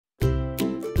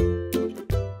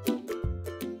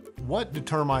What do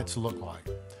termites look like?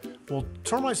 Well,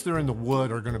 termites that are in the wood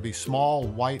are going to be small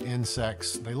white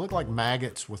insects. They look like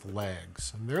maggots with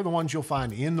legs. And they're the ones you'll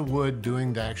find in the wood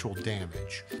doing the actual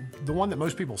damage. The one that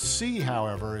most people see,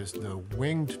 however, is the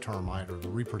winged termite, or the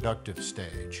reproductive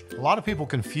stage. A lot of people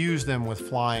confuse them with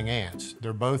flying ants.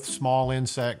 They're both small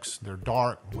insects. They're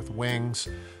dark with wings,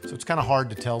 so it's kind of hard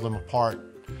to tell them apart.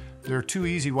 There are two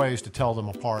easy ways to tell them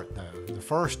apart, though. The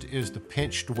first is the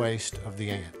pinched waist of the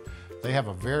ant. They have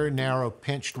a very narrow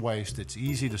pinched waist that's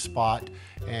easy to spot,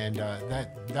 and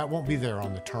that won't be there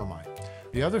on the termite.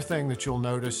 The other thing that you'll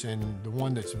notice, and the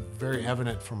one that's very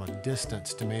evident from a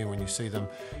distance to me when you see them,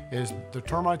 is the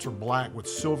termites are black with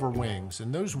silver wings,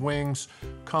 and those wings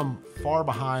come far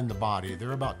behind the body.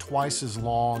 They're about twice as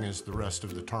long as the rest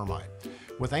of the termite.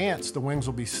 With ants, the wings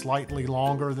will be slightly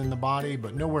longer than the body,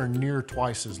 but nowhere near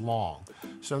twice as long.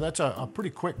 So that's a pretty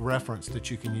quick reference that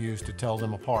you can use to tell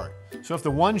them apart. So if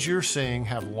the ones you're seeing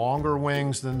have longer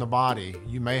wings than the body,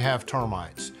 you may have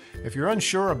termites. If you're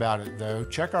unsure about it though,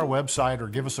 check our website or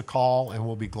give us a call and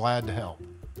we'll be glad to help.